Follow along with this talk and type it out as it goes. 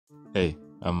Hey,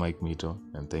 I'm Mike Mito,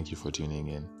 and thank you for tuning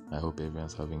in. I hope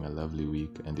everyone's having a lovely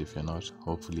week, and if you're not,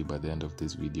 hopefully by the end of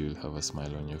this video you'll have a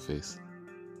smile on your face.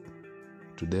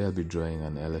 Today I'll be drawing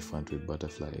an elephant with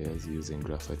butterfly ears using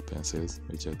graphite pencils,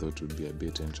 which I thought would be a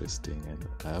bit interesting, and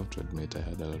I have to admit I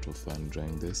had a lot of fun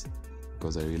drawing this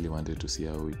because I really wanted to see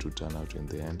how it would turn out in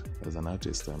the end. As an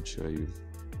artist, I'm sure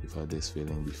you've had this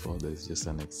feeling before. There's just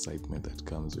an excitement that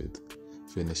comes with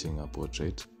finishing a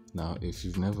portrait. Now, if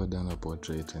you've never done a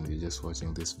portrait and you're just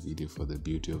watching this video for the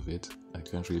beauty of it, I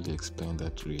can't really explain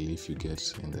that relief you get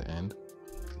in the end.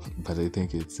 But I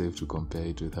think it's safe to compare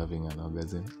it with having an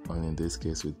orgasm, only in this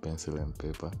case with pencil and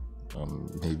paper.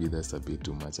 Maybe that's a bit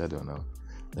too much, I don't know.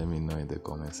 Let me know in the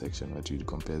comment section what you'd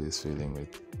compare this feeling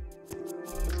with.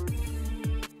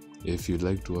 If you'd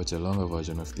like to watch a longer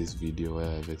version of this video where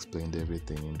I've explained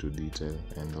everything into detail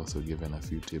and also given a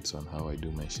few tips on how I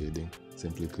do my shading,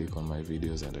 simply click on my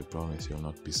videos and I promise you'll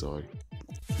not be sorry.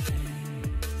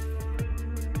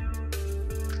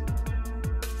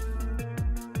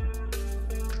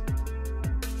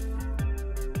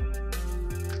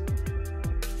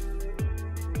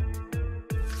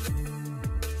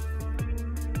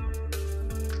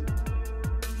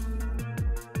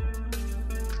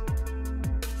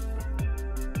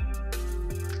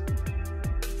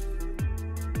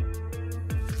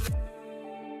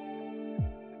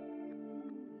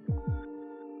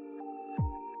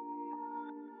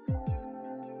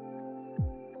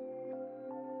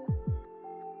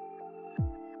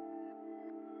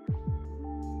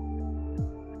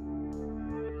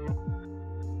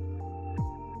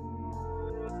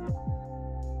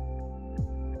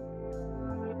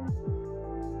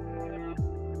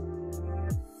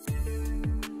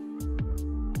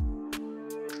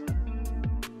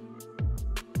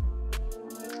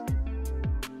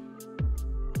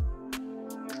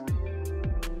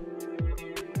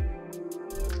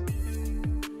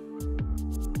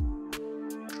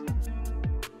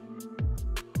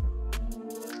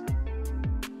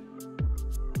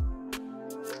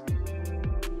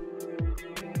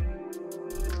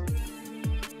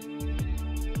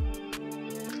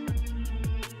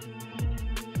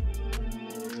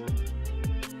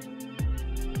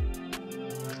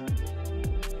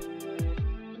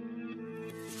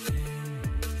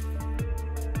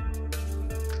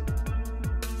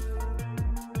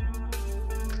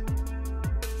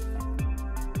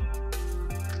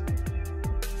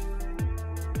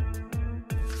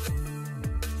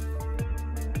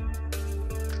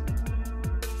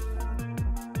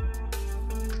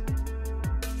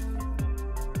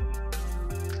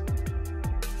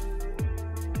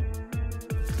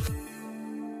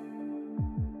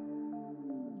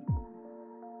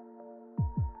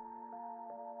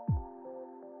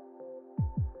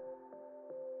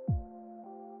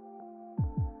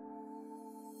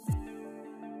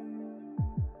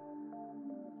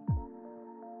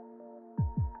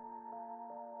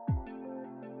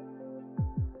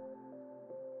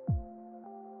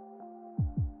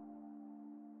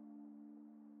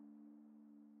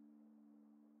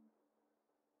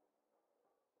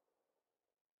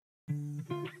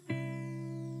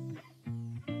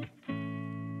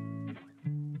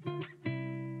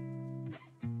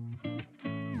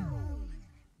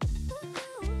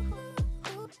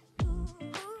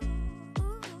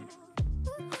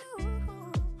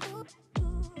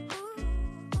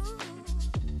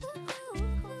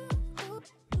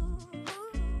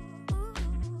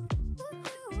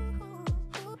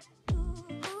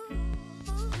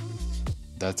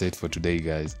 That's it for today,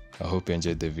 guys. I hope you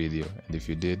enjoyed the video, and if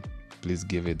you did, please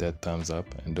give it that thumbs up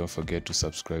and don't forget to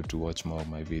subscribe to watch more of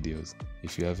my videos.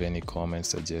 If you have any comment,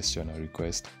 suggestion or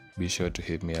request, be sure to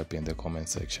hit me up in the comment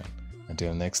section.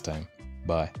 Until next time,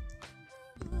 bye.